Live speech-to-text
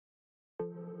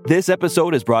This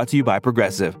episode is brought to you by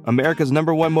Progressive, America's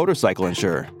 #1 motorcycle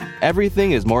insurer.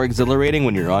 Everything is more exhilarating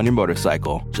when you're on your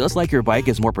motorcycle, just like your bike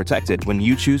is more protected when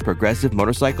you choose Progressive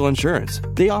Motorcycle Insurance.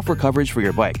 They offer coverage for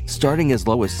your bike, starting as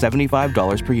low as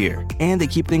 $75 per year. And they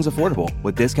keep things affordable,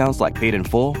 with discounts like paid in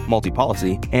full,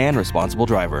 multi-policy, and responsible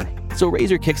driver. So raise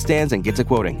your kickstands and get to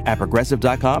quoting at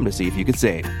Progressive.com to see if you could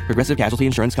save. Progressive Casualty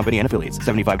Insurance Company and Affiliates.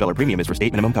 $75 premium is for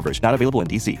state minimum coverage. Not available in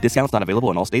D.C. Discounts not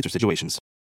available in all states or situations.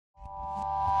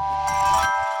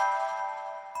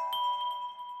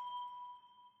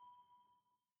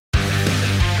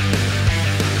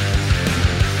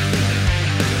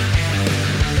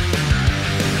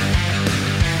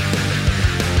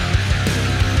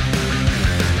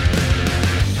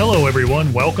 Hello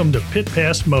everyone, welcome to Pit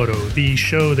Past Moto, the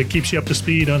show that keeps you up to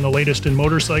speed on the latest in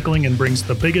motorcycling and brings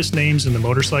the biggest names in the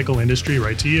motorcycle industry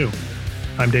right to you.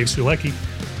 I'm Dave Sulecki.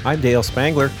 I'm Dale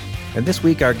Spangler, and this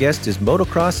week our guest is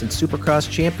motocross and supercross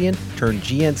champion turned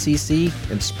GNCC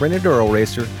and sprint enduro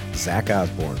racer, Zach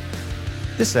Osborne.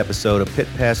 This episode of Pit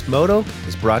Past Moto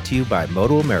is brought to you by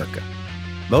Moto America.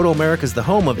 Moto America is the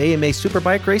home of AMA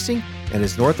Superbike Racing and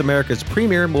is North America's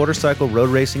premier motorcycle road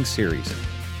racing series.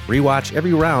 Rewatch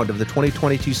every round of the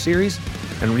 2022 series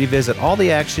and revisit all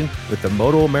the action with the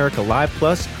Moto America Live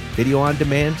Plus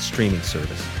video-on-demand streaming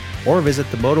service. Or visit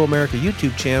the Moto America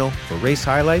YouTube channel for race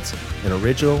highlights and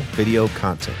original video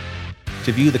content.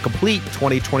 To view the complete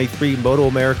 2023 Moto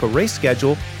America race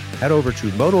schedule, head over to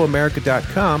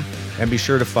MotoAmerica.com and be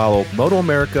sure to follow Moto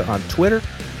America on Twitter,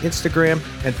 Instagram,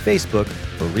 and Facebook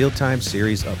for real-time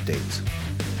series updates.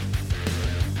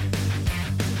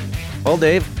 Well,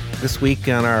 Dave, this week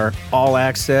on our All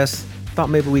Access, thought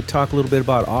maybe we'd talk a little bit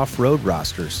about off-road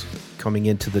rosters coming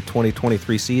into the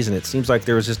 2023 season. It seems like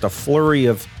there was just a flurry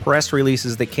of press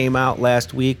releases that came out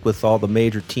last week with all the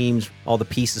major teams, all the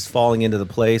pieces falling into the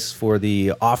place for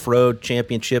the off-road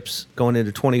championships going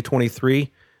into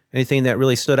 2023. Anything that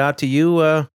really stood out to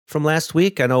you from last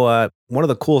week? I know one of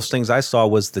the coolest things I saw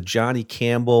was the Johnny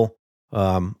Campbell.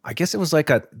 I guess it was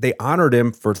like they honored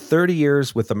him for 30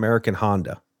 years with American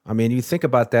Honda. I mean, you think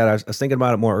about that. I was thinking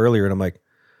about it more earlier, and I'm like,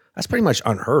 that's pretty much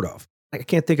unheard of. I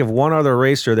can't think of one other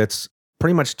racer that's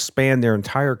pretty much spanned their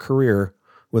entire career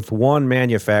with one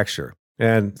manufacturer.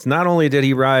 And not only did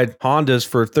he ride Hondas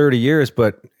for 30 years,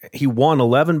 but he won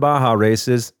 11 Baja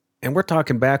races. And we're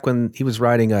talking back when he was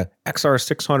riding a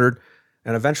XR600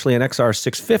 and eventually an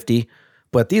XR650.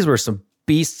 But these were some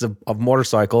beasts of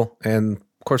motorcycle. And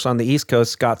of course, on the East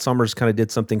Coast, Scott Summers kind of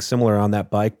did something similar on that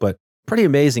bike. But pretty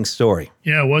amazing story.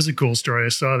 Yeah, it was a cool story. I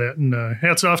saw that. And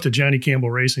hats off to Johnny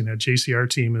Campbell Racing. That JCR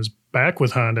team is back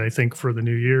with Honda, I think, for the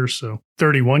new year. So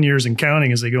 31 years and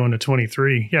counting as they go into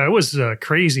 23. Yeah, it was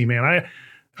crazy, man.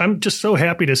 I'm just so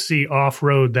happy to see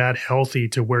off-road that healthy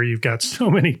to where you've got so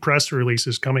many press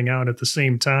releases coming out at the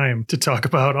same time to talk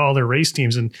about all their race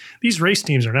teams. And these race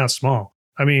teams are not small.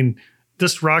 I mean,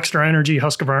 this Rockstar Energy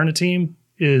Husqvarna team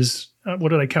is... what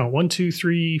did I count? 1, 2,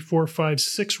 3, 4, 5,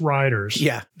 6 riders.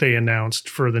 Yeah. They announced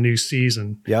for the new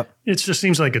season. Yep. It just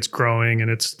seems like it's growing,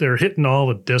 and they're hitting all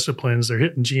the disciplines. They're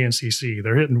hitting GNCC.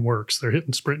 They're hitting Works. They're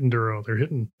hitting Sprint Enduro. They're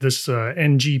hitting this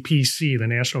NGPC, the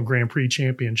National Grand Prix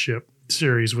Championship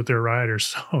series with their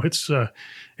riders. So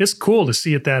it's cool to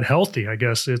see it that healthy. I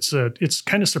guess it's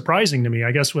kind of surprising to me.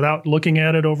 I guess without looking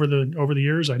at it over the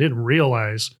years, I didn't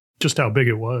realize just how big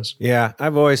it was. Yeah,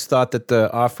 I've always thought that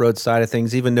the off-road side of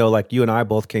things, even though like you and I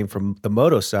both came from the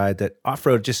moto side, that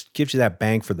off-road just gives you that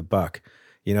bang for the buck.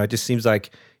 You know, it just seems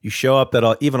like you show up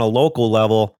at even a local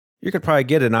level, you could probably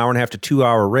get an hour and a half to 2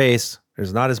 hour race.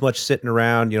 There's not as much sitting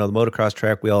around. You know, the motocross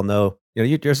track, we all know,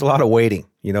 there's a lot of waiting,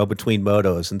 between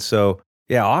motos. And so,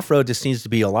 yeah, off-road just seems to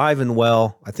be alive and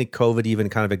well. I think COVID even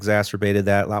kind of exacerbated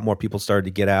that. A lot more people started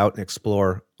to get out and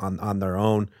explore on their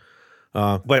own.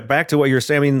 But back to what you were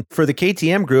saying, I mean, for the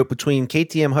KTM group, between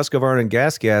KTM, Husqvarna, and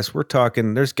Gas, we're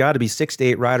talking there's got to be 6 to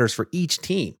 8 riders for each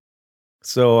team.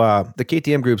 So the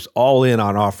KTM group's all in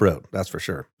on off-road, that's for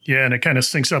sure. Yeah, and it kind of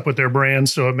syncs up with their brand,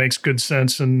 so it makes good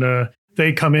sense. And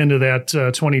they come into that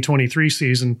 2023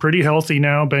 season pretty healthy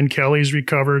now. Ben Kelly's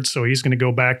recovered, so he's going to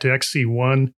go back to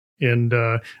XC1. And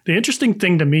the interesting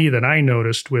thing to me that I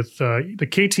noticed with the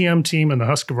KTM team and the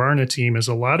Husqvarna team is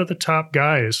a lot of the top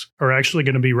guys are actually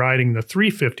going to be riding the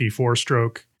 350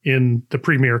 four-stroke in the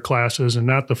premier classes and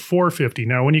not the 450.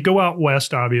 Now, when you go out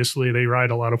west, obviously, they ride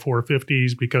a lot of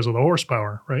 450s because of the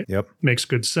horsepower, right? Yep. Makes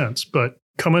good sense. But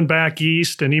coming back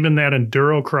east and even that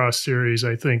Enduro Cross series,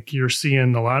 I think you're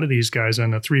seeing a lot of these guys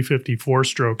on the 350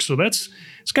 four-stroke. So it's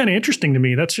kind of interesting to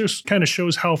me. That just kind of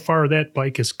shows how far that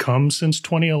bike has come since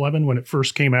 2011 when it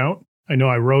first came out. I know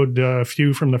I rode a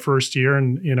few from the first year,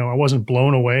 and I wasn't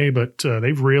blown away, but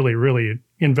they've really, really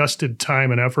invested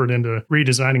time and effort into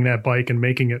redesigning that bike and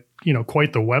making it,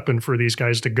 quite the weapon for these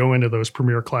guys to go into those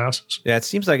premier classes. Yeah, it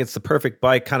seems like it's the perfect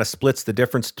bike, kind of splits the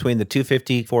difference between the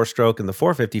 250 four-stroke and the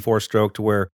 450 four-stroke, to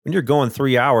where when you're going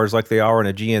 3 hours like they are in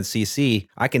a GNCC,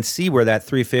 I can see where that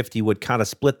 350 would kind of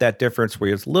split that difference,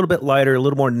 where it's a little bit lighter, a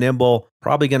little more nimble,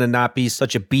 probably going to not be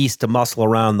such a beast to muscle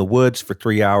around the woods for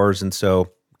 3 hours, and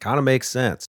so kind of makes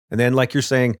sense. And then, like you're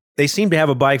saying, they seem to have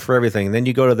a bike for everything. And then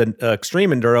you go to the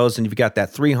extreme enduros and you've got that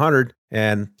 300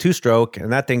 and two-stroke,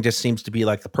 and that thing just seems to be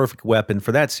like the perfect weapon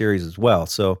for that series as well.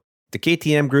 So the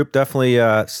KTM group definitely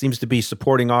seems to be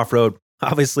supporting off-road,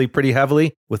 obviously pretty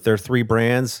heavily with their 3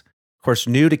 brands. Of course,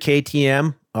 new to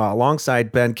KTM,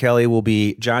 alongside Ben Kelly, will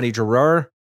be Johnny Giroir,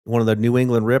 one of the New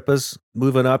England Rippas,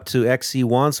 moving up to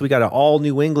XC1. So we got an all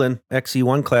New England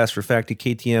XC1 class for Factory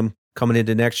KTM coming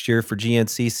into next year for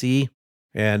GNCC.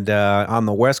 And on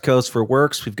the West Coast for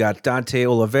Works, we've got Dante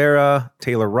Oliveira,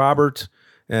 Taylor Robert,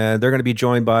 and they're going to be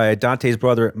joined by Dante's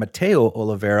brother, Matteo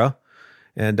Oliveira.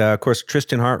 And, of course,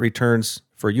 Tristan Hart returns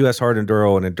for U.S. Hard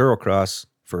Enduro and Endurocross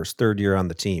for his 3rd year on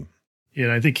the team.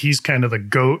 Yeah, I think he's kind of the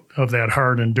GOAT of that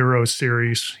hard enduro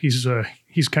series. He's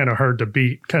kind of hard to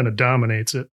beat, kind of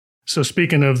dominates it. So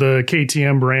speaking of the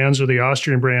KTM brands or the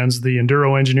Austrian brands, the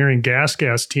Enduro Engineering Gas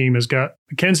team has got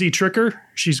Mackenzie Tricker.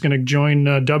 She's going to join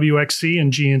WXC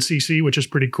and GNCC, which is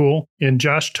pretty cool. And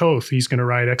Josh Toth, he's going to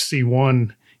ride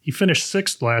XC1. He finished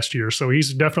 6th last year, so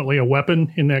he's definitely a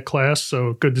weapon in that class.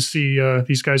 So good to see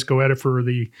these guys go at it for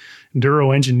the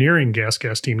Enduro Engineering Gas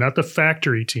team, not the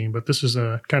factory team, but this is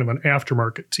a kind of an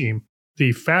aftermarket team.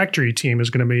 The factory team is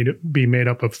going to be made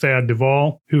up of Thad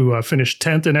Duvall, who finished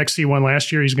 10th in XC1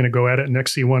 last year. He's going to go at it in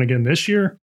XC1 again this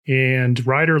year. And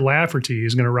Ryder Lafferty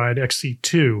is going to ride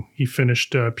XC2. He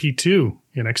finished P2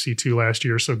 in XC2 last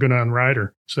year, so good on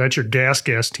Ryder. So that's your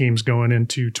gas teams going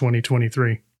into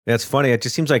 2023. That's funny. It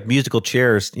just seems like musical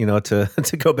chairs,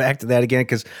 to go back to that again,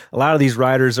 because a lot of these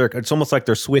riders it's almost like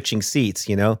they're switching seats,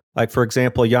 Like, for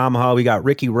example, Yamaha, we got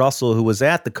Ricky Russell, who was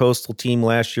at the Coastal team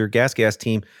last year, gas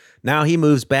team. Now he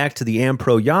moves back to the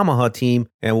AmPro Yamaha team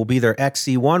and will be their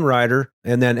XC1 rider.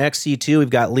 And then XC2,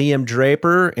 we've got Liam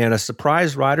Draper and a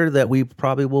surprise rider that we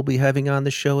probably will be having on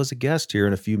the show as a guest here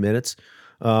in a few minutes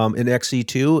in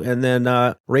XC2. And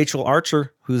then Rachel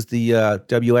Archer, who's the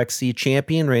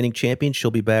WXC reigning champion.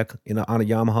 She'll be back on a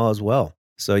Yamaha as well.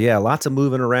 So yeah, lots of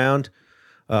moving around.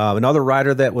 Another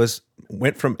rider that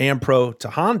went from AmPro to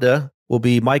Honda will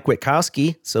be Mike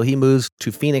Witkowski. So he moves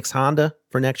to Phoenix Honda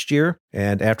for next year.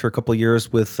 And after a couple of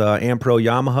years with AmPro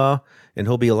Yamaha, and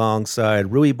he'll be alongside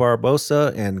Rui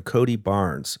Barbosa and Cody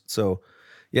Barnes. So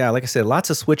yeah, like I said, lots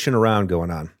of switching around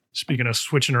going on. Speaking of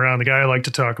switching around, the guy I like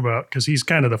to talk about, because he's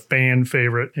kind of the fan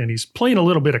favorite, and he's playing a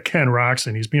little bit of Ken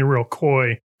Roczen. He's being real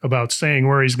coy about saying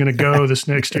where he's going to go this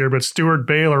next year. But Stuart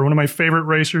Baylor, one of my favorite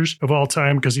racers of all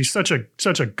time, because he's such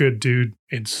a good dude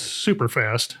and super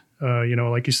fast.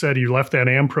 Like you said, he left that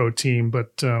AmPro team,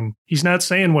 but he's not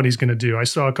saying what he's going to do. I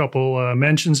saw a couple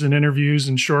mentions in interviews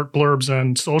and short blurbs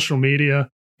on social media,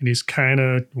 and he's kind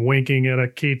of winking at a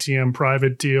KTM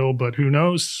private deal, but who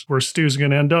knows where Stu's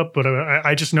going to end up. But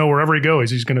I just know wherever he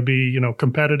goes, he's going to be,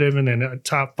 competitive and in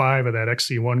top 5 of that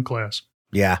XC1 class.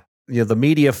 Yeah. The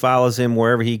media follows him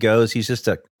wherever he goes. He's just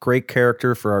a great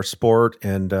character for our sport,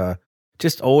 and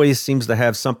just always seems to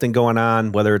have something going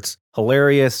on, whether it's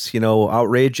hilarious,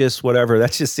 outrageous, whatever.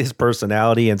 That's just his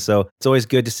personality. And so it's always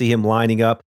good to see him lining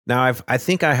up. Now, I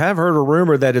think I have heard a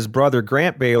rumor that his brother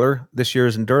Grant Baylor, this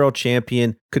year's Enduro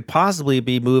champion, could possibly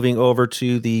be moving over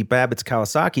to the Babbitt's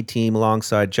Kawasaki team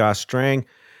alongside Josh Strang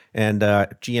and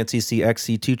GNCC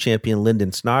XC2 champion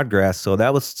Lyndon Snodgrass. So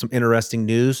that was some interesting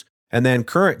news. And then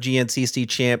current GNCC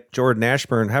champ Jordan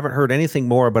Ashburn, haven't heard anything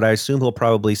more, but I assume he'll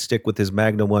probably stick with his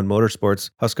Magna One Motorsports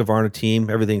Husqvarna team.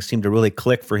 Everything seemed to really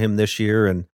click for him this year,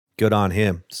 and good on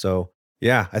him. So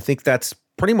yeah, I think that's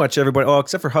pretty much everybody. Oh,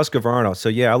 except for Husqvarna. So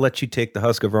yeah, I'll let you take the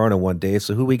Husqvarna one, Dave.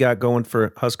 So who we got going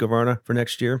for Husqvarna for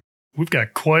next year? We've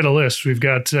got quite a list. We've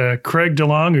got Craig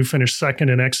DeLong, who finished 2nd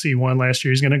in XC1 last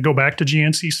year. He's going to go back to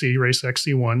GNCC, race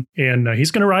XC1, and he's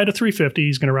going to ride a 350.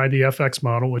 He's going to ride the FX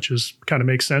model, which is kind of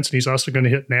makes sense. And he's also going to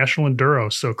hit National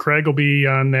Enduro. So Craig will be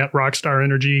on that Rockstar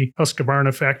Energy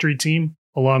Husqvarna factory team,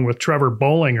 along with Trevor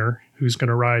Bollinger, who's going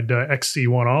to ride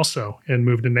XC1 also and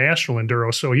move to National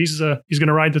Enduro. So he's going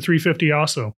to ride the 350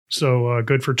 also. So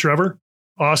good for Trevor.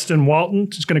 Austin Walton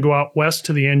is going to go out west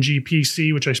to the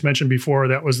NGPC, which I mentioned before.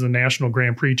 That was the National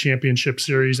Grand Prix Championship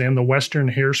Series and the Western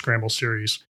Hare Scramble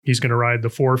Series. He's going to ride the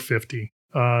 450.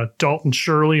 Dalton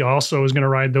Shirley also is going to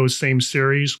ride those same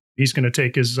series. He's going to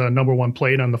take his number 1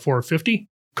 plate on the 450.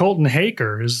 Colton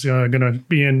Haker is going to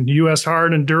be in U.S.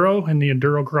 Hard Enduro in the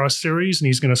Enduro Cross Series, and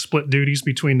he's going to split duties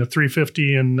between the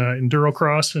 350 and Enduro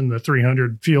Cross and the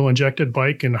 300 fuel-injected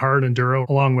bike and Hard Enduro,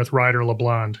 along with Ryder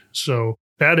LeBlond. So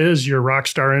that is your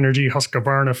Rockstar Energy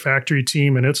Husqvarna factory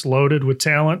team, and it's loaded with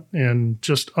talent and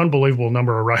just unbelievable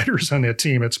number of riders on that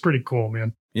team. It's pretty cool,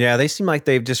 man. Yeah, they seem like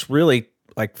they've just really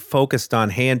focused on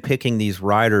handpicking these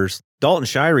riders. Dalton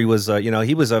Shirey was,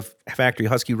 he was a factory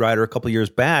Husky rider a couple years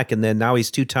back, and then now he's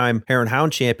two-time Hare and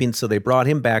Hound champion, so they brought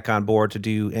him back on board to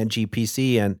do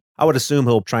NGPC, and I would assume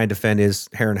he'll try and defend his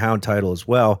Hare and Hound title as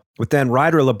well. But then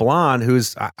Ryder LeBlond,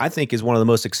 who's I think is one of the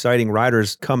most exciting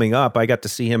riders coming up. I got to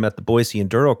see him at the Boise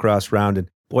Endurocross round, and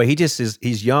boy,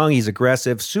 he's young, he's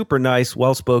aggressive, super nice,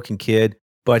 well-spoken kid,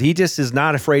 but he just is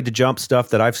not afraid to jump stuff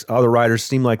that other riders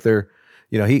seem like they're,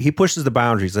 he pushes the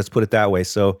boundaries, let's put it that way.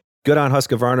 So good on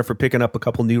Husqvarna for picking up a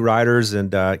couple new riders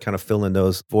and kind of filling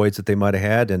those voids that they might have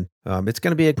had. And it's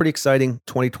going to be a pretty exciting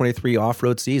 2023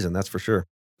 off-road season, that's for sure.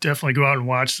 Definitely go out and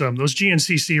watch them. Those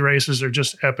GNCC races are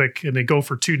just epic, and they go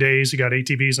for 2 days. You got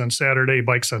ATVs on Saturday,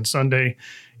 bikes on Sunday,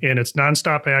 and it's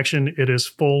nonstop action. It is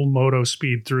full moto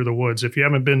speed through the woods. If you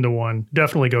haven't been to one,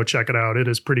 definitely go check it out. It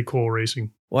is pretty cool racing.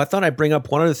 Well, I thought I'd bring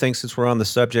up one other thing since we're on the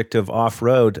subject of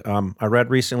off-road. I read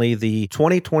recently the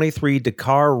 2023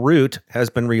 Dakar route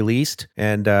has been released,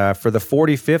 and for the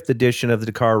 45th edition of the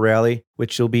Dakar Rally,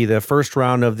 which will be the first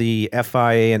round of the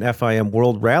FIA and FIM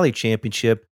World Rally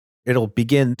Championship, it'll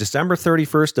begin December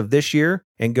 31st of this year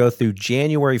and go through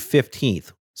January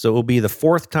 15th. So it will be the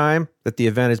fourth time that the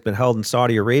event has been held in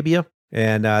Saudi Arabia.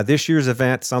 And this year's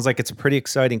event sounds like it's a pretty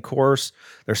exciting course.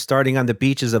 They're starting on the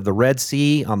beaches of the Red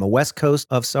Sea on the west coast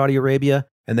of Saudi Arabia.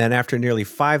 And then after nearly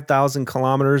 5,000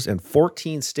 kilometers and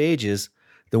 14 stages,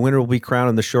 the winner will be crowned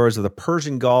on the shores of the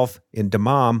Persian Gulf in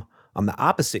Dammam on the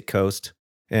opposite coast.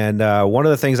 And one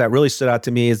of the things that really stood out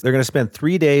to me is they're going to spend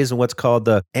 3 days in what's called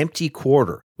the Empty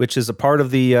Quarter, which is a part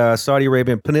of the Saudi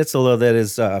Arabian Peninsula that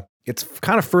is, it's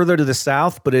kind of further to the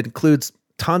south, but it includes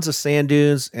tons of sand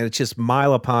dunes, and it's just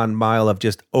mile upon mile of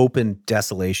just open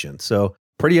desolation. So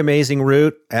pretty amazing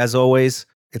route, as always.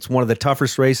 It's one of the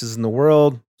toughest races in the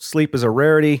world. Sleep is a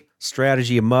rarity,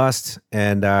 strategy a must,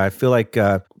 and I feel like,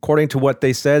 according to what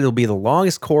they said, it'll be the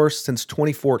longest course since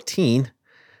 2014.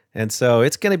 And so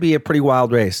it's going to be a pretty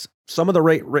wild race. Some of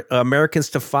the Americans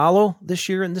to follow this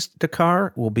year in this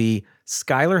Dakar will be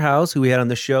Skylar House, who we had on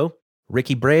the show,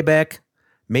 Ricky Brabeck,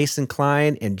 Mason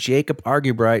Klein, and Jacob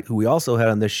Argybright, who we also had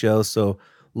on this show. So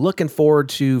looking forward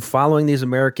to following these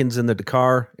Americans in the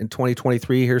Dakar in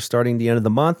 2023 here starting the end of the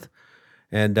month.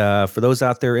 And for those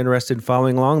out there interested in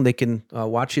following along, they can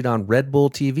watch it on Red Bull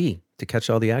TV to catch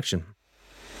all the action.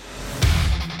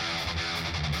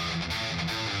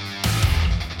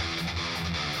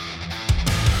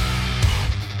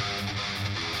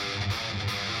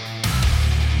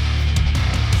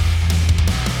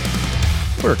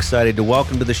 We're excited to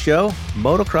welcome to the show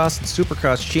motocross and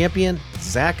supercross champion,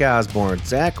 Zach Osborne.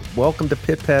 Zach, welcome to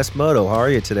Pit Pass Moto. How are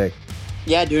you today?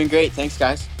 Yeah, doing great. Thanks,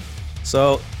 guys.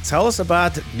 So tell us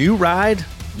about New Ride,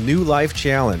 New Life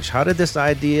Challenge. How did this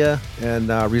idea and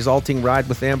resulting ride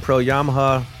with Ampro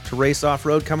Yamaha to race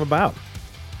off-road come about?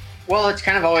 Well, it's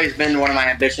kind of always been one of my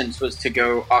ambitions was to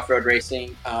go off-road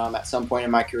racing at some point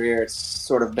in my career. It's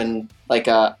sort of been like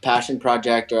a passion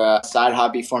project or a side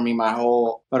hobby for me my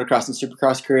whole motocross and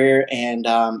supercross career. And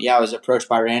I was approached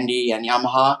by Randy and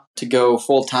Yamaha to go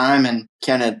full-time and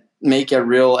kind of make a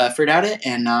real effort at it.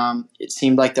 And it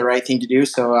seemed like the right thing to do,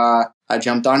 so I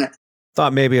jumped on it.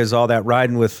 Thought maybe it was all that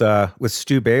riding with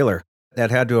Stu Baylor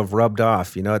that had to have rubbed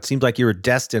off. It seemed like you were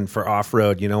destined for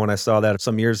off-road, when I saw that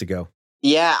some years ago.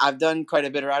 Yeah, I've done quite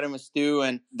a bit of riding with Stu,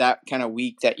 and that kind of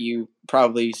week that you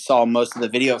probably saw most of the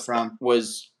video from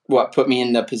was what put me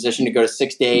in the position to go to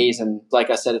 6 days. And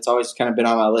like I said, it's always kind of been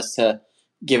on my list to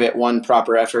give it one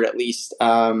proper effort at least,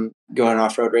 going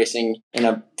off-road racing in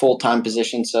a full-time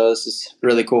position. So this is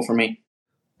really cool for me.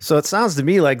 So it sounds to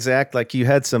me like, Zach, like you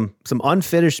had some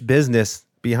unfinished business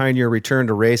behind your return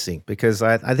to racing, because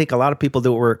I think a lot of people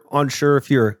that were unsure if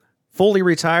you're fully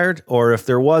retired or if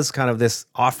there was kind of this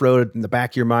off-road in the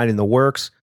back of your mind in the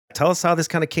works. Tell us how this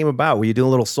kind of came about. Were you doing a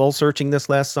little soul searching this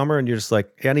last summer and you're just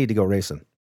like, hey, I need to go racing?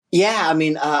 Yeah, I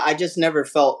mean, I just never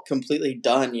felt completely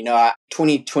done.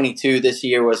 2022 this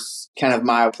year was kind of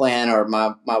my plan, or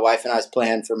my wife and I's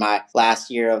plan for my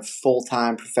last year of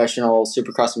full-time professional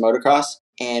supercross and motocross.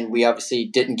 And we obviously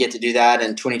didn't get to do that.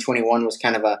 And 2021 was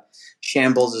kind of a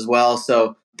shambles as well.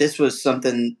 So this was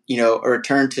something, a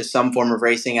return to some form of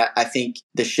racing. I think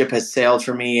the ship has sailed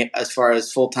for me as far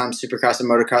as full-time supercross and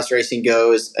motocross racing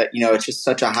goes. It's just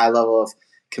such a high level of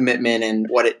commitment and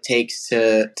what it takes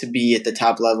to be at the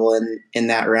top level in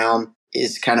that realm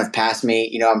is kind of past me.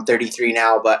 You know, I'm 33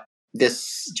 now, but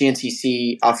this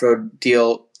GNCC off-road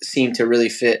deal seemed to really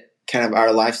fit kind of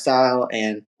our lifestyle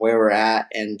and where we're at,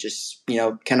 and just, you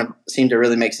know, kind of seemed to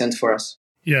really make sense for us.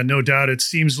 Yeah, no doubt. It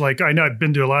seems like, I know I've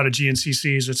been to a lot of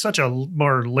GNCCs. It's such a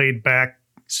more laid back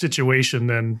situation,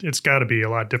 then it's got to be a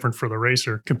lot different for the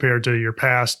racer compared to your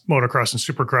past motocross and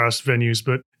supercross venues.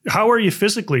 But how are you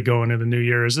physically going into the new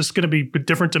year? Is this going to be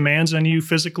different demands on you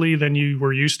physically than you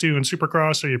were used to in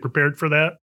supercross? Are you prepared for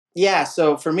that? Yeah,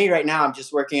 so for me right now, I'm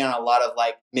just working on a lot of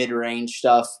like mid-range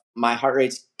stuff. My heart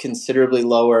rate's considerably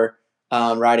lower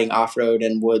riding off-road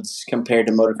and woods compared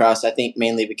to motocross. I think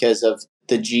mainly because of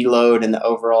the G load and the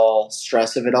overall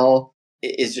stress of it all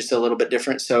is just a little bit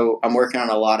different. So I'm working on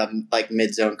a lot of like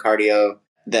mid-zone cardio.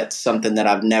 That's something that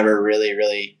I've never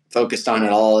really focused on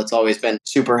at all. It's always been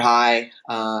super high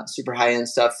end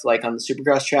stuff like on the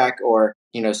supercross track, or,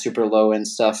 you know, super low end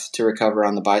stuff to recover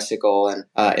on the bicycle and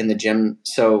in the gym.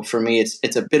 So for me,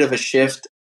 it's a bit of a shift.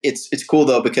 It's cool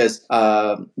though, because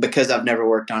I've never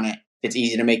worked on it. It's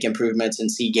easy to make improvements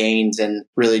and see gains and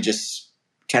really just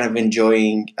kind of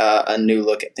enjoying a new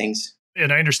look at things.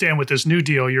 And I understand with this new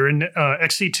deal, you're in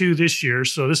XC2 this year.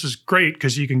 So this is great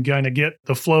because you can kind of get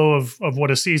the flow of what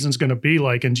a season's going to be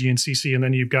like in GNCC. And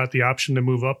then you've got the option to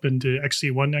move up into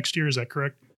XC1 next year. Is that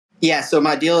correct? Yeah. So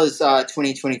my deal is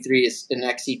 2023 is in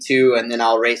XC2. And then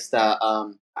I'll race the,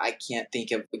 I can't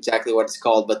think of exactly what it's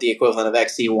called, but the equivalent of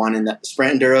XC1 in the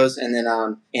Sprint Enduros. And then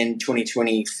in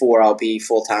 2024, I'll be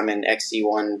full-time in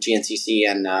XC1 GNCC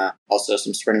and also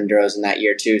some Sprint Enduros in that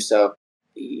year too. So,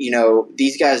 you know,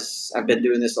 these guys have been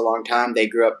doing this a long time. They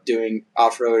grew up doing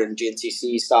off-road and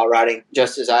GNCC style riding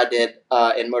just as I did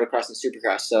in motocross and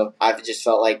supercross. So I've just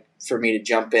felt like for me to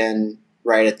jump in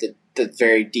right at the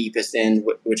very deepest end,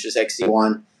 which is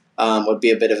XC1, would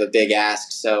be a bit of a big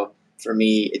ask. So for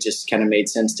me, it just kind of made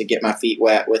sense to get my feet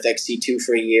wet with XC2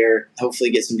 for a year,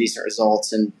 hopefully get some decent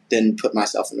results, and then put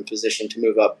myself in a position to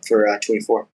move up for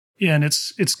 24. Yeah, and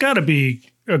it's got to be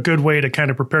a good way to kind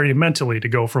of prepare you mentally to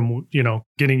go from, you know,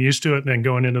 getting used to it and then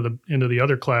going into the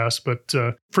other class. But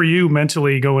for you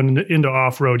mentally going into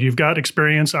off-road, you've got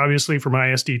experience obviously from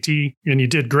ISDT, and you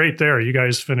did great there. You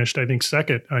guys finished, I think,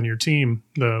 second on your team,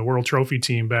 the World Trophy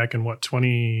team, back in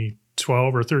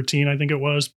 2012 or 13, I think it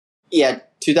was. Yeah,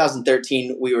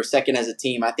 2013, we were second as a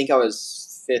team. I think I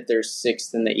was fifth or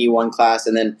sixth in the E1 class.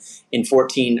 And then in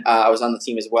 14, I was on the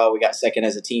team as well. We got second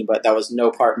as a team, but that was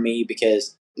no part of me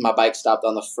because my bike stopped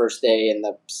on the first day in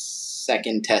the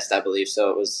second test, I believe. So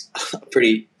it was a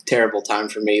pretty terrible time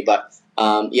for me. But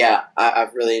yeah,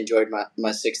 I've really enjoyed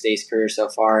my 6 days career so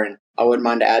far, and I wouldn't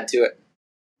mind to add to it.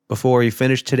 Before we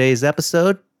finish today's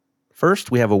episode,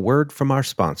 first we have a word from our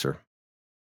sponsor.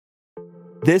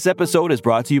 This episode is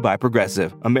brought to you by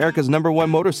Progressive, America's #1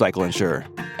 motorcycle insurer.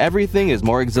 Everything is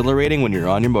more exhilarating when you're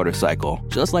on your motorcycle,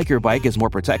 just like your bike is more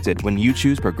protected when you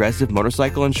choose Progressive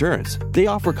Motorcycle Insurance. They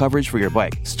offer coverage for your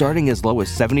bike, starting as low as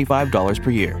 $75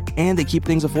 per year. And they keep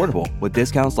things affordable, with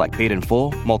discounts like paid in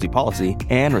full, multi-policy,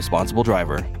 and responsible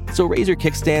driver. So raise your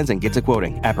kickstands and get to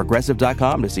quoting at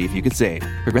Progressive.com to see if you could save.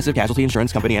 Progressive Casualty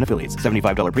Insurance Company and Affiliates.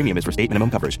 $75 premium is for state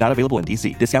minimum coverage. Not available in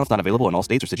D.C. Discounts not available in all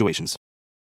states or situations.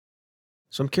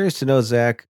 So I'm curious to know,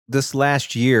 Zach, this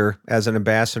last year as an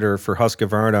ambassador for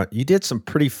Husqvarna, you did some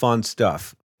pretty fun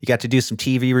stuff. You got to do some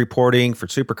TV reporting for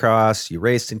Supercross. You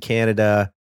raced in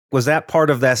Canada. Was that part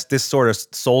of this sort of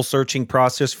soul-searching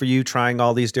process for you, trying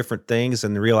all these different things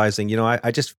and realizing, you know,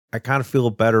 I kind of feel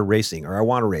better racing, or I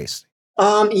want to race?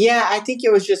 Yeah, I think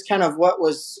it was just kind of what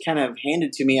was kind of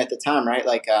handed to me at the time, right?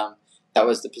 Like that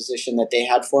was the position that they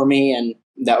had for me, and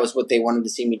that was what they wanted to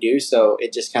see me do. So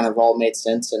it just kind of all made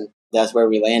sense, and that's where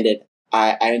we landed.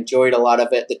 I enjoyed a lot of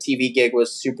it. The TV gig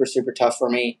was super, super tough for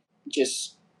me.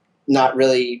 Just not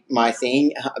really my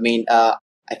thing. I mean, I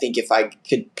think if I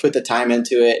could put the time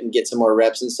into it and get some more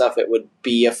reps and stuff, it would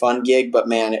be a fun gig. But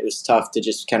man, it was tough to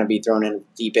just kind of be thrown in the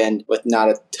deep end with not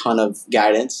a ton of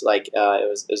guidance. Like it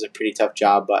was a pretty tough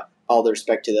job. But all the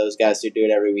respect to those guys who do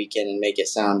it every weekend and make it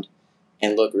sound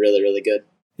and look really, really good.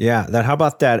 Yeah. How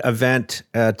about that event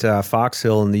at Fox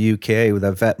Hill in the UK with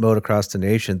Vet Motocross the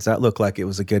Nations? That looked like it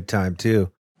was a good time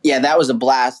too. Yeah, that was a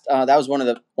blast. That was one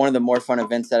of the more fun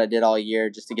events that I did all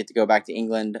year, just to get to go back to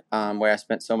England, where I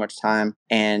spent so much time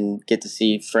and get to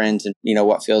see friends and, you know,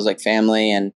 what feels like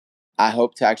family. And I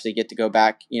hope to actually get to go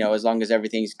back, you know, as long as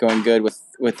everything's going good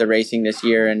with the racing this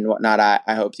year and whatnot.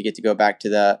 I hope to get to go back to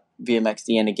the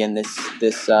VMXDN again this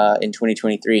in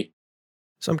 2023.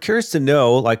 So I'm curious to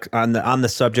know, like on the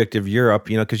subject of Europe,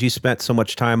 you know, because you spent so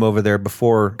much time over there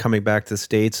before coming back to the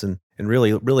States and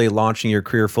really, really launching your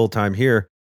career full time here.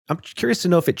 I'm curious to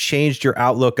know if it changed your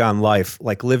outlook on life,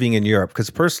 like living in Europe. Because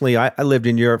personally, I lived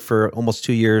in Europe for almost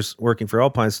 2 years working for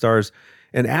Alpine Stars.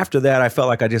 And after that, I felt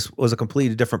like I just was a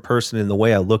completely different person in the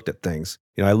way I looked at things.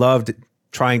 I loved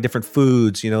trying different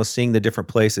foods, seeing the different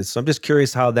places. So I'm just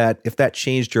curious if that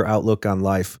changed your outlook on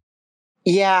life.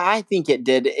 Yeah, I think it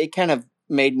did. It kind of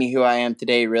made me who I am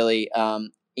today, really.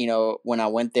 When I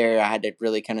went there, I had to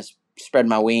really kind of spread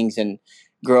my wings and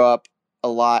grow up a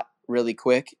lot really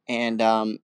quick.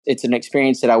 And it's an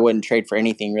experience that I wouldn't trade for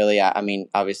anything, really. I mean,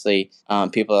 obviously,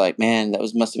 people are like, man, that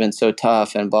must have been so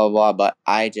tough and blah, blah, blah. But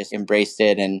I just embraced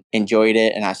it and enjoyed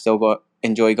it. And I still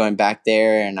enjoy going back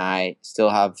there. And I still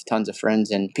have tons of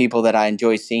friends and people that I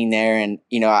enjoy seeing there. And,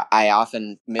 I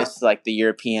often miss like the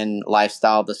European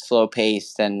lifestyle, the slow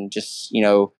paced and just,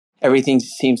 everything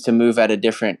seems to move at a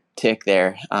different tick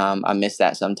there. I miss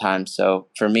that sometimes. So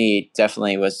for me, it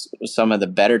definitely was some of the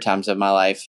better times of my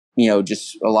life.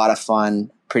 Just a lot of fun,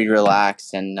 pretty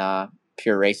relaxed and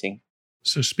pure racing.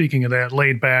 So speaking of that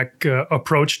laid back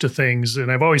approach to things,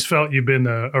 and I've always felt you've been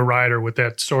a rider with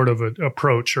that sort of a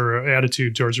approach or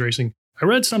attitude towards racing. I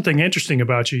read something interesting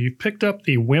about you. You picked up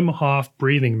the Wim Hof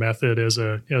breathing method as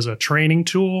a training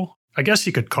tool. I guess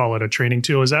you could call it a training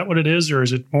tool. Is that what it is? Or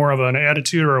is it more of an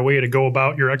attitude or a way to go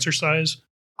about your exercise?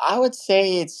 I would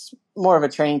say it's more of a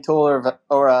training tool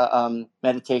or a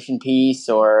meditation piece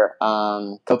or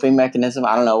coping mechanism.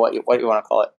 I don't know what you want to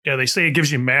call it. Yeah, they say it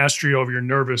gives you mastery over your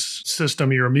nervous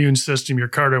system, your immune system, your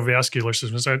cardiovascular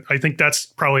system. So I think that's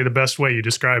probably the best way you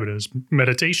describe it is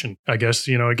meditation. I guess,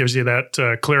 it gives you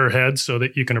that clearer head so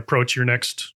that you can approach your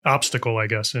next obstacle, I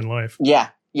guess, in life. Yeah,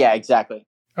 exactly.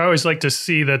 I always like to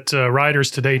see that riders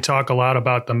today talk a lot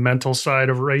about the mental side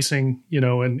of racing,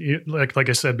 and like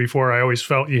I said before, I always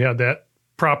felt you had that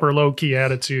proper low-key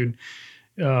attitude.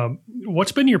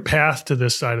 What's been your path to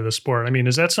this side of the sport? I mean,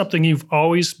 is that something you've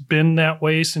always been that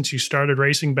way since you started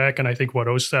racing back in, I think,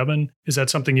 2007? Is that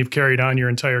something you've carried on your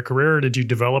entire career, or did you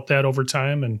develop that over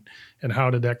time, and how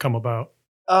did that come about?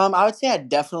 I would say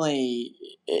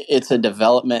it's a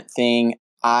development thing.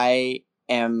 I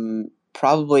am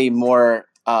probably more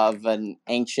of an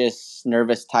anxious,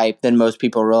 nervous type than most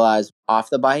people realize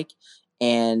off the bike.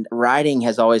 And riding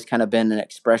has always kind of been an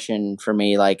expression for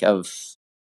me, like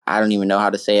I don't even know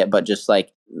how to say it, but just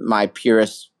like my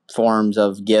purest forms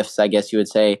of gifts, I guess you would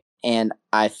say. And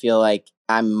I feel like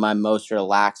I'm my most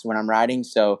relaxed when I'm riding.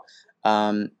 So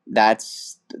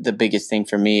that's the biggest thing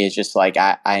for me is just like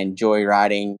I enjoy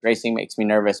riding. Racing makes me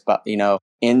nervous, but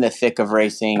in the thick of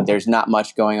racing, there's not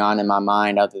much going on in my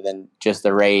mind other than just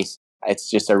the race.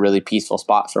 It's just a really peaceful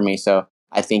spot for me. So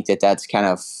I think that's kind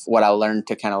of what I learned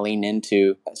to kind of lean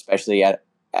into, especially at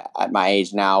my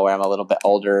age now where I'm a little bit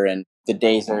older and the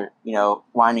days are,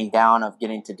 winding down of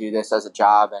getting to do this as a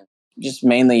job and just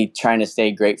mainly trying to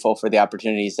stay grateful for the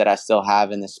opportunities that I still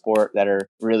have in the sport that are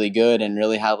really good and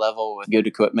really high level with good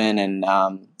equipment and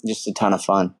just a ton of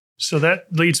fun. So that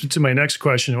leads me to my next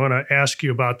question. I want to ask you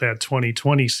about that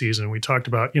 2020 season. We talked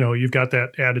about, you've got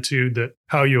that attitude that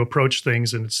how you approach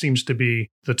things. And it seems to be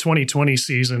the 2020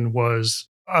 season was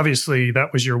obviously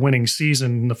that was your winning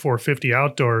season in the 450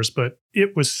 outdoors, but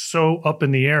it was so up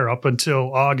in the air up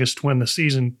until August when the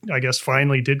season, I guess,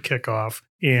 finally did kick off.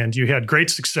 And you had great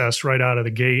success right out of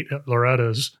the gate at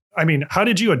Loretta's. I mean, how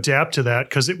did you adapt to that?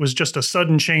 Because it was just a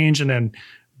sudden change and then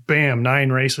bam,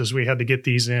 9 races. We had to get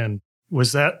these in.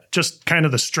 Was that just kind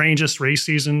of the strangest race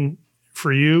season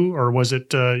for you, or was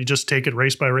it you just take it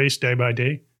race by race, day by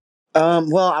day?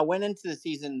 Well, I went into the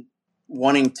season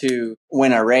wanting to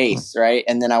win a race, right?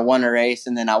 And then I won a race,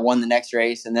 and then I won the next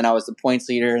race, and then I was the points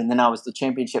leader, and then I was the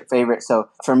championship favorite. So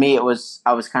for me, I was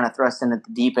kind of thrust in at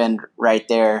the deep end right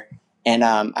there. And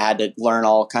I had to learn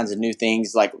all kinds of new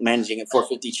things like managing a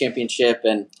 450 championship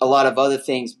and a lot of other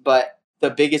things. But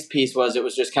the biggest piece was it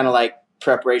was just kind of like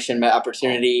preparation met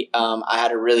opportunity. I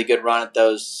had a really good run at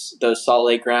those Salt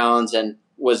Lake rounds and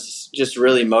was just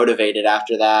really motivated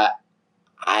after that.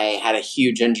 I had a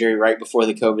huge injury right before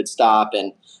the COVID stop,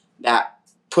 and that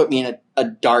put me in a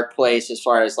dark place as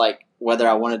far as like whether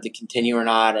I wanted to continue or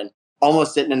not, and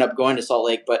almost didn't end up going to Salt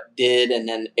Lake, but did. And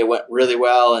then it went really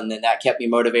well. And then that kept me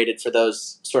motivated for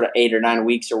those sort of 8 or 9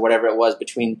 weeks or whatever it was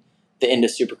between the end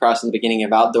of Supercross and the beginning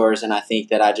of outdoors. And I think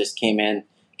that I just came in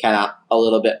kind of a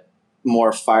little bit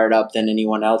more fired up than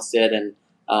anyone else did and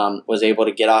was able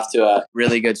to get off to a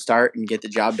really good start and get the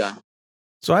job done.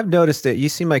 So I've noticed that you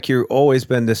seem like you've always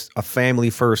been a family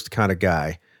first kind of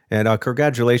guy. And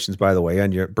congratulations, by the way,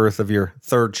 on your birth of your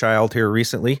 3rd child here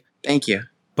recently. Thank you.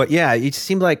 But yeah, it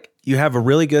seemed like you have a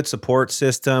really good support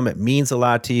system. It means a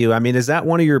lot to you. I mean, is that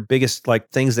one of your biggest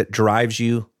things that drives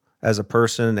you as a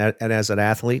person and as an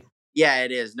athlete? Yeah,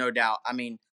 it is, no doubt. I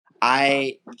mean,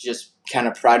 I just kind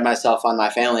of pride myself on my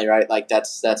family, right? Like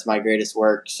that's my greatest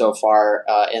work so far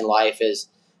in life is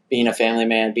being a family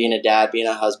man, being a dad, being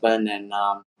a husband, and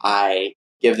I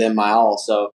give them my all.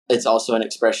 So it's also an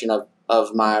expression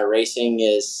of my racing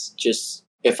is just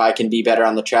if I can be better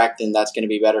on the track, then that's going to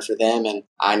be better for them. And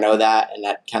I know that, and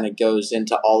that kind of goes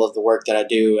into all of the work that I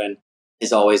do and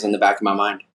is always in the back of my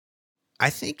mind. I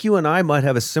think you and I might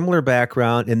have a similar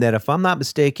background in that, if I'm not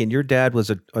mistaken, your dad was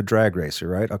a drag racer,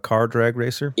 right? A car drag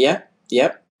racer? Yeah.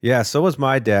 Yep. Yeah, so was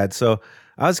my dad. So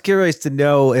I was curious to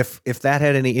know if that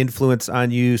had any influence on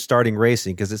you starting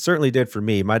racing, because it certainly did for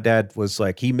me. My dad was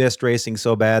like, he missed racing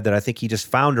so bad that I think he just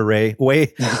found a way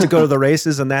to go to the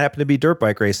races, and that happened to be dirt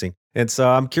bike racing. And so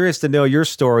I'm curious to know your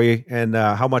story and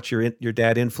how much your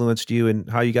dad influenced you and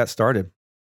how you got started.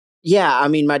 Yeah, I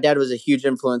mean, my dad was a huge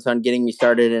influence on getting me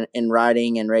started in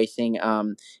riding and racing.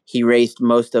 He raced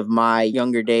most of my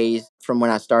younger days from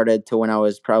when I started to when I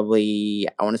was probably,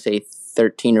 I want to say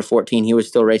 13 or 14. He was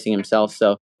still racing himself.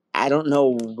 So I don't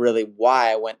know really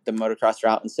why I went the motocross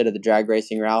route instead of the drag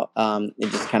racing route.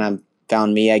 It just kind of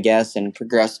found me, I guess, and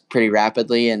progressed pretty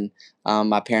rapidly. And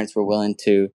my parents were willing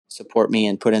to support me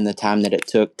and put in the time that it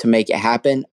took to make it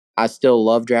happen. I still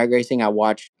love drag racing. I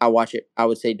watch it, I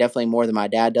would say definitely more than my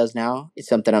dad does now. It's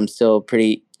something I'm still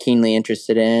pretty keenly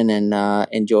interested in and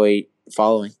enjoy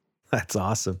following. That's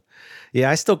awesome. Yeah,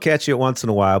 I still catch it once in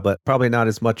a while, but probably not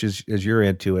as much as you're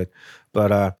into it.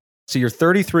 But so you're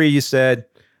 33, you said,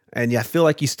 and I feel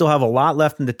like you still have a lot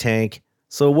left in the tank.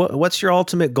 So what's your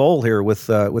ultimate goal here with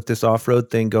this off-road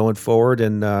thing going forward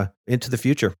and into the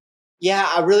future? Yeah,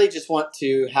 I really just want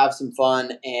to have some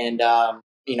fun and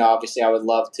obviously I would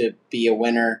love to be a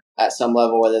winner at some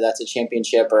level, whether that's a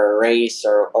championship or a race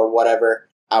or whatever.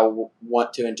 I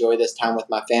want to enjoy this time with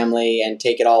my family and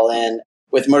take it all in.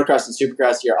 With motocross and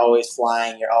supercross, you're always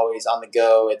flying. You're always on the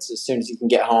go. It's as soon as you can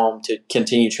get home to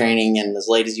continue training and as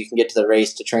late as you can get to the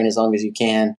race to train as long as you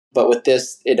can. But with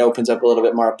this, it opens up a little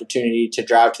bit more opportunity to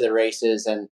drive to the races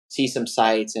and see some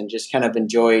sights and just kind of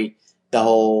enjoy the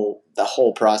whole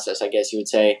process, I guess you would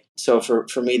say. So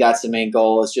for me, that's the main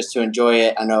goal, is just to enjoy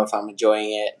it. I know if I'm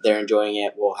enjoying it, they're enjoying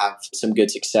it, we'll have some good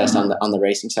success on the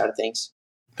racing side of things.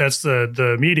 That's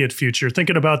the immediate future.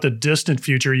 Thinking about the distant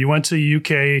future, you went to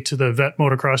UK to the Vet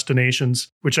Motocross Donations,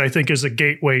 which I think is a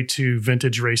gateway to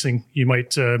vintage racing. You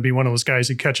might be one of those guys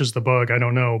who catches the bug. I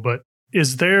don't know. But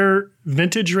is there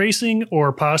vintage racing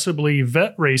or possibly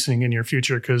vet racing in your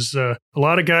future? Because a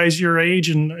lot of guys your age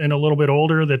and a little bit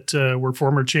older that were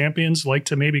former champions like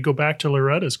to maybe go back to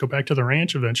Loretta's, go back to the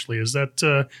ranch eventually. Is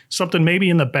that something maybe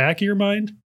in the back of your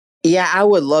mind? Yeah, I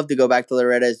would love to go back to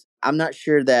Loretta's. I'm not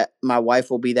sure that my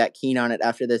wife will be that keen on it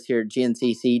after this here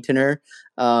GNCC tuner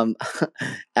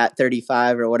at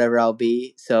 35 or whatever I'll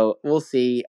be. So we'll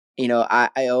see. I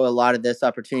owe a lot of this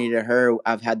opportunity to her.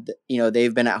 I've had,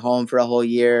 they've been at home for a whole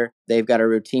year. They've got a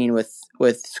routine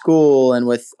with school and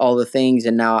with all the things.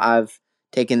 And now I've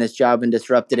taken this job and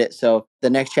disrupted it. So the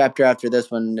next chapter after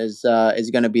this one is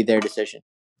going to be their decision.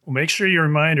 Well, make sure you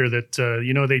remind her that,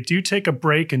 they do take a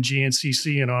break in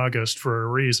GNCC in August for a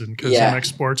reason, because MX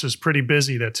Sports is pretty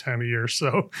busy that time of year.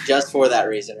 So just for that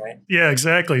reason, right? Yeah,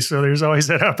 exactly. So there's always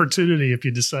that opportunity. If you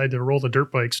decide to roll the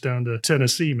dirt bikes down to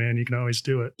Tennessee, man, you can always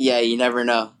do it. Yeah, you never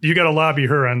know. You got to lobby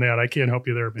her on that. I can't help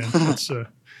you there, man.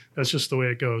 That's just the way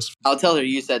it goes. I'll tell her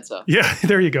you said so. Yeah,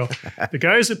 there you go. The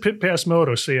guys at Pit Pass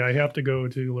Moto say I have to go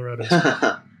to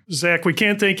Loretta's. Zach, we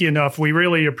can't thank you enough. We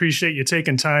really appreciate you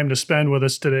taking time to spend with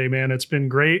us today, man. It's been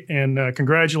great. And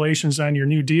congratulations on your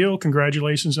new deal.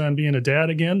 Congratulations on being a dad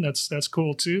again. That's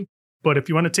cool too. But if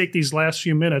you want to take these last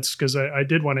few minutes, because I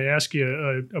did want to ask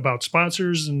you about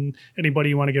sponsors and anybody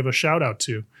you want to give a shout out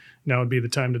to, now would be the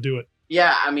time to do it.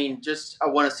 Yeah, I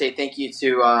want to say thank you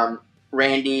to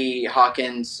Randy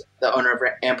Hawkins, the owner of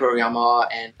Ampro Yamaha,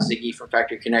 and Ziggy from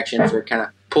Factory Connection for kind of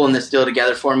pulling this deal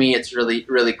together for me. It's really,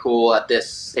 really cool at this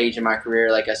stage in my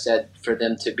career, like I said, for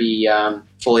them to be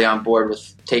fully on board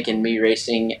with taking me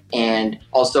racing, and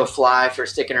also Fly for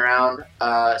sticking around,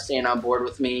 staying on board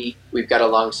with me. We've got a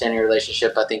long-standing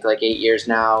relationship, I think like 8 years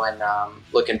now, and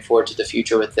looking forward to the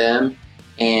future with them.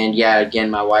 And yeah, again,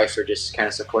 my wife for just kind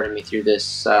of supporting me through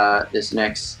this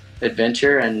next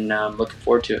adventure, and looking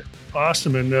forward to it.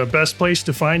 Awesome. And the best place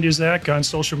to find you, Zach, on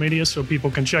social media so people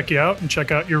can check you out and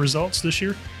check out your results this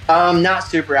year? Not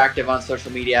super active on social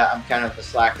media. I'm kind of a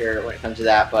slacker when it comes to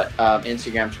that, but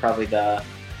Instagram's probably the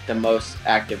most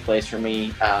active place for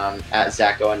me, at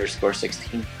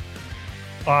Zacho_16.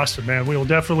 Awesome, man. We will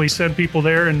definitely send people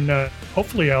there, and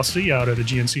hopefully I'll see you out at a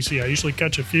GNCC. I usually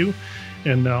catch a few,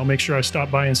 and I'll make sure I stop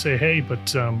by and say hey, but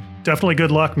definitely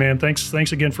good luck, man.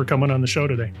 Thanks again for coming on the show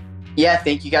today. Yeah,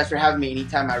 thank you guys for having me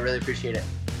anytime. I really appreciate it.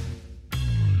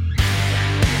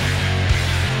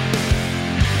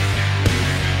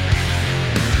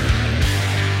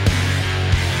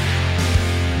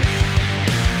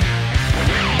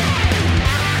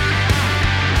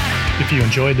 If you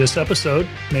enjoyed this episode,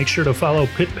 make sure to follow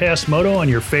Pit Pass Moto on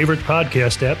your favorite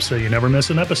podcast app so you never miss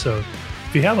an episode.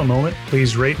 If you have a moment,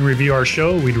 please rate and review our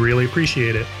show. We'd really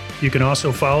appreciate it. You can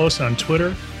also follow us on Twitter,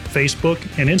 Facebook,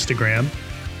 and Instagram,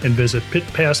 and visit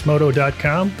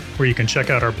pitpassmoto.com where you can check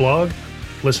out our blog,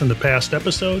 listen to past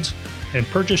episodes, and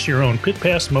purchase your own Pit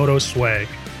Pass Moto swag.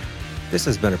 This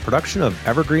has been a production of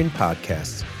Evergreen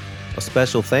Podcasts. A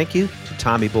special thank you to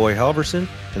Tommy Boy Halverson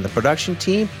and the production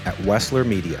team at Wessler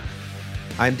Media.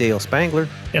 I'm Dale Spangler.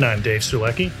 And I'm Dave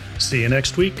Sulecki. See you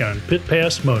next week on Pit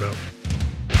Pass Moto.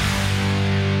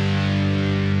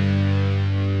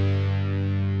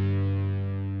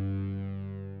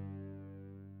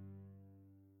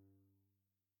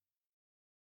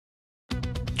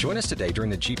 Join us today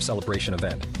during the Jeep Celebration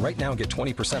event. Right now, get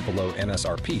 20% below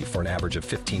MSRP for an average of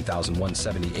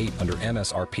 $15,178 under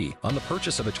MSRP on the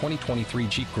purchase of a 2023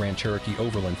 Jeep Grand Cherokee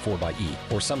Overland 4xE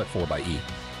or Summit 4xE.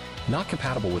 Not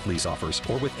compatible with lease offers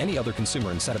or with any other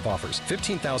consumer incentive offers.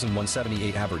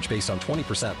 $15,178 average based on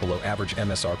 20% below average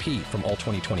MSRP from all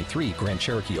 2023 Grand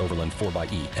Cherokee Overland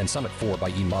 4xE and Summit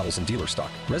 4xE models in dealer stock.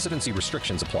 Residency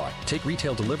restrictions apply. Take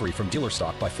retail delivery from dealer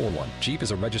stock by 4/1. Jeep is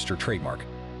a registered trademark.